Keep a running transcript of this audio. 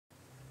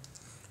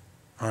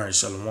All right,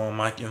 Shalom,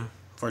 Michael.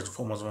 First and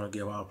foremost, I want to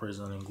give all praise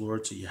and glory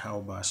to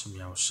Yahweh Bashim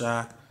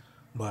Yahushai,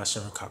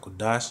 Bashim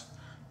Kakodash.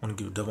 I want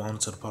to give double honor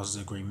to the apostles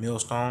of the great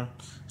millstone.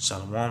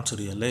 Shalom to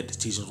the elect, the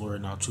teachers, word,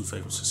 and all true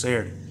faith and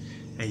sincerity.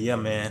 And yeah,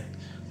 man,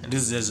 and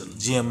this is a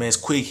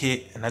GMS quick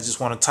hit, and I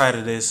just want to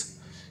title this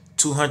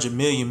 200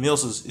 million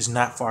missiles is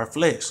not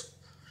far-fetched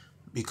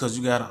because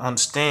you got to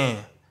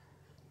understand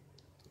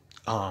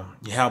Yahweh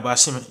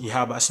Bashim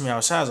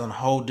Yahushai is on a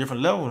whole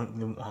different level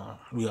than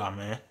we are,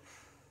 man.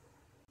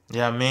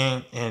 Yeah,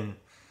 man, and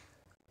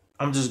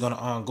I'm just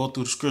gonna go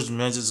through the scriptures,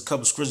 man. Just a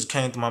couple scriptures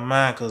came to my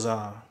mind because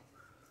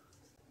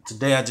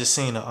today I just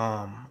seen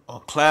a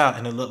cloud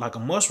and it looked like a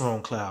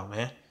mushroom cloud,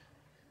 man.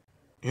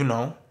 You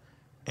know,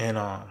 and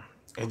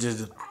it just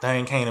the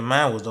thing came to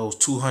mind was those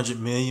 200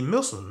 million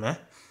missiles, man.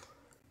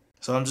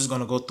 So I'm just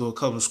gonna go through a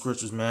couple of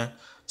scriptures, man.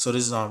 So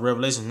this is on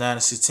Revelation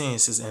 9:16. It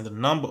says, "And the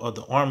number of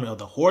the army of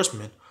the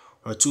horsemen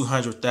are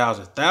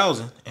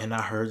 200,000, and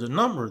I heard the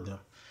number of them."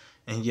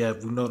 And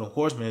yet we know the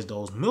horsemen is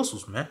those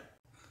missiles, man.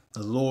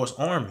 The Lord's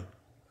army.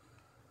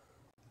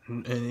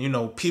 And you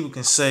know, people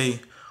can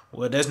say,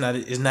 well, it's not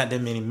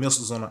that many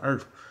missiles on the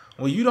earth.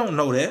 Well, you don't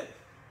know that.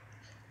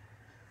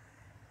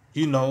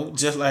 You know,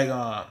 just like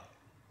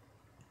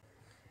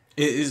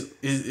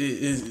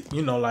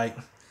you know, like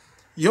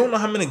you don't know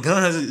how many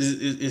guns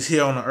is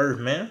here on the earth,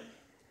 man.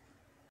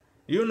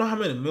 You don't know how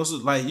many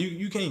missiles, like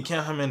you can't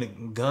count how many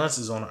guns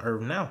is on the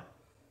earth now.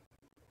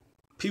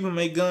 People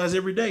make guns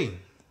every day,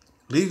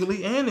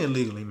 legally and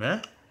illegally,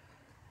 man.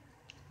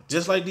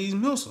 Just like these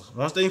missiles.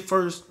 When they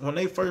first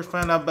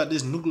found out about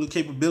this nuclear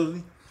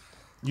capability,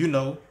 you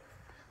know,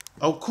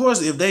 of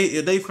course, if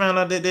they found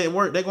out that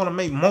worked, they're gonna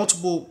make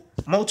multiple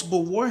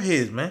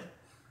warheads, man.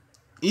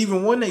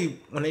 Even when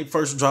they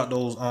first dropped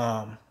those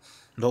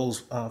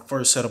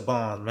first set of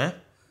bombs, man.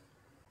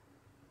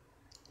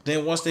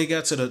 Then once they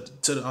got to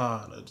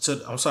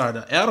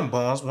the atom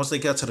bombs, once they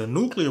got to the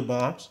nuclear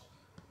bombs,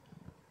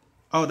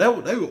 oh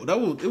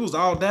it was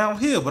all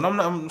downhill. But I'm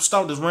gonna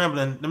stop this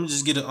rambling. Let me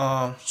just get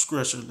a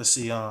scripture. Let's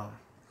see.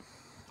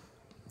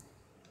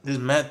 This is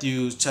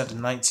Matthew chapter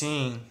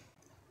 19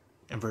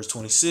 and verse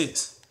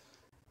 26.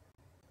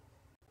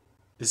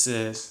 It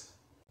says,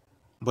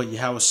 "But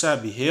Yahushua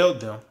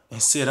beheld them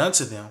and said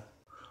unto them,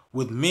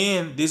 With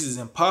men this is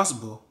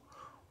impossible,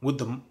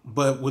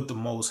 but with the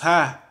Most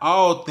High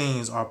all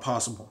things are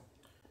possible."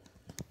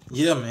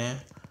 Yeah,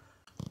 man.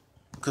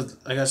 Because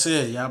like I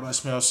said, Yahweh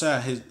Shemel Shai,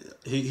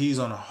 he's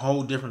on a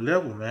whole different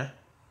level, man.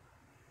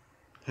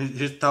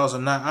 His thoughts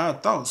are not our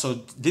thoughts.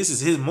 So this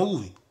is his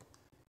movie.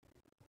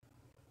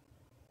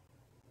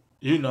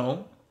 You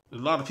know, a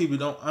lot of people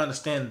don't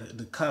understand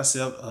the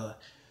concept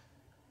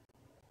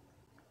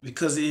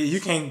because you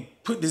can't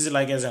put this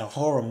like as a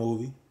horror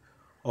movie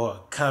or a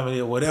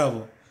comedy or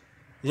whatever.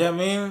 Yeah, I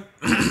mean,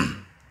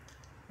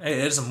 hey,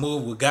 there's a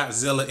movie with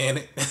Godzilla in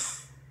it,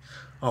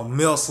 or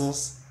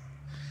missiles,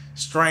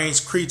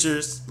 strange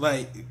creatures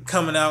like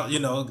coming out. You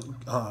know,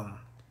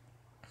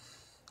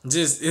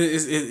 just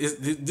this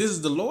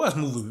is the Lord's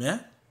movie,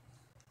 man.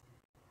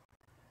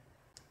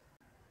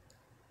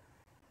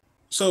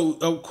 So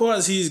of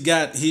course he's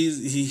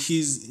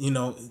you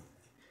know,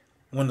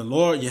 when the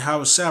Lord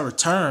Yahweh Shah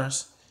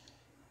returns,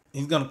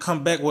 he's gonna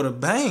come back with a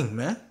bang,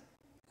 man.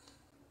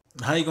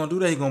 How you gonna do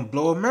that? He's gonna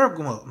blow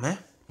America up, man.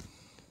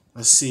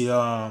 Let's see.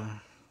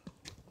 Matter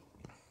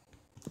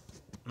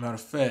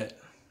of fact,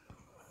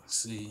 let's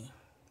see.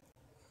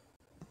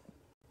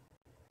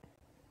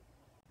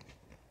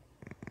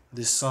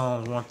 This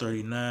Psalms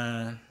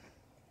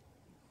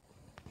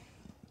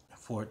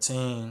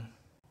 139:14.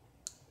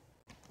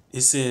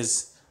 It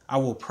says, "I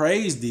will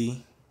praise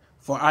thee,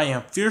 for I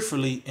am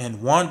fearfully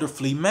and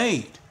wonderfully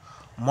made.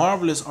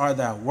 Marvelous are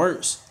thy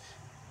works,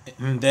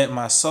 and that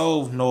my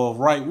soul knoweth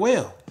right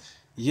well."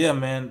 Yeah,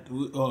 man,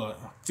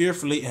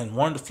 fearfully and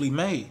wonderfully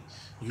made.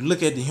 You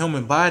look at the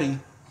human body,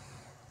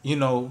 you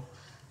know,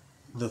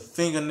 the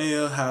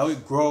fingernail, how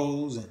it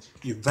grows, and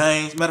your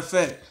veins. Matter of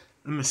fact,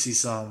 let me see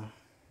something.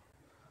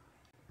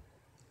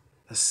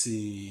 Let's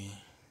see.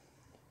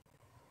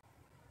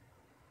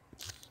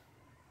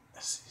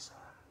 Let's see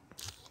something.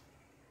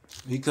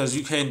 Because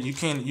you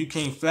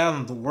can't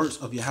fathom the works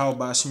of Yahweh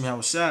by Hashem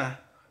Yahweh Shai.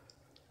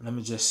 Let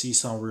me just see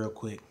something real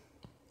quick.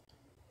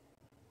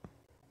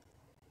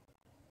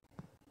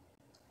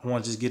 I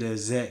want to just get it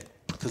exact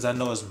because I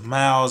know it's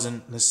miles,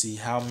 and let's see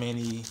how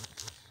many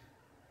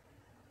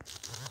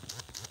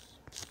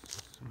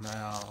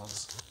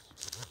miles.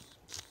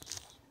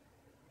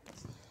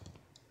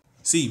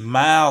 See,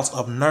 miles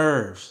of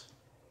nerves.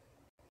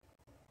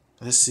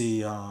 Let's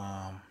see.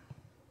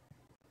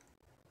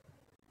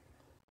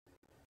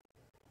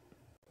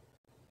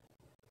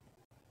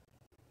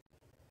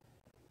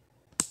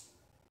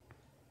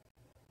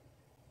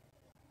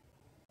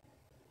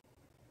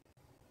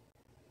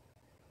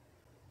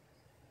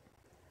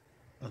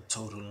 A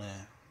total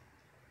land.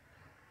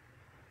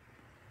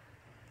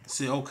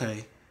 See,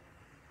 okay.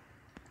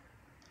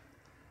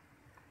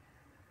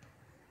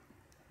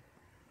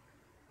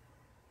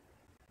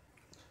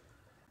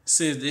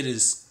 Says it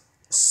is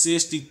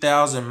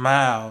 60,000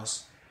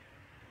 miles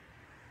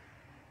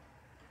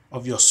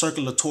of your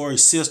circulatory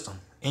system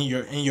in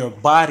your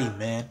body,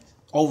 man.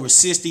 Over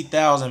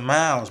 60,000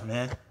 miles,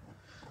 man.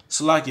 It's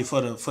lucky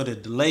for the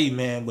delay,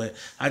 man, but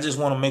I just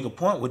want to make a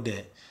point with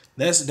that.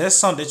 That's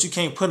something that you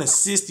can't put in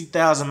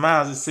 60,000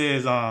 miles. It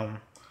says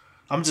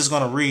I'm just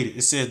gonna read it.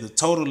 It says the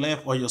total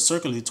length of your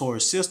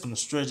circulatory system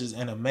stretches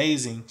an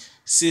amazing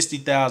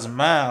 60,000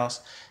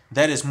 miles.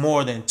 That is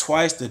more than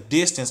twice the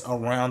distance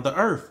around the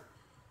earth.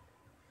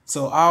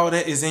 So all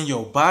that is in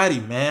your body,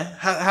 man.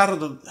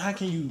 How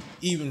can you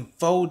even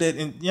fold that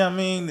in? You know what I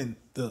mean? And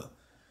the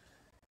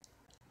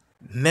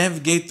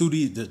navigate through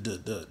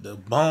the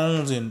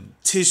bones and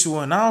tissue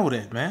and all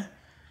that, man.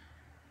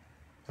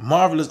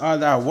 Marvelous are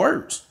thy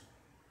works.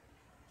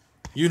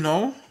 You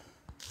know,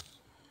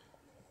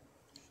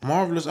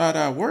 marvelous are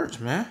thy works,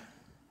 man.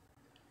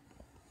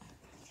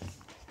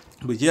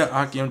 But yeah,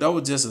 Akim, that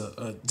was just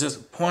a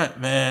point,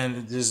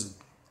 man. Just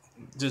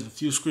a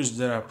few scriptures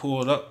that I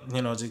pulled up,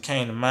 just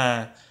came to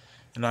mind,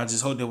 and I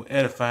just hope they were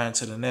edifying.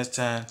 To the next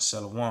time,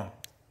 Shalom.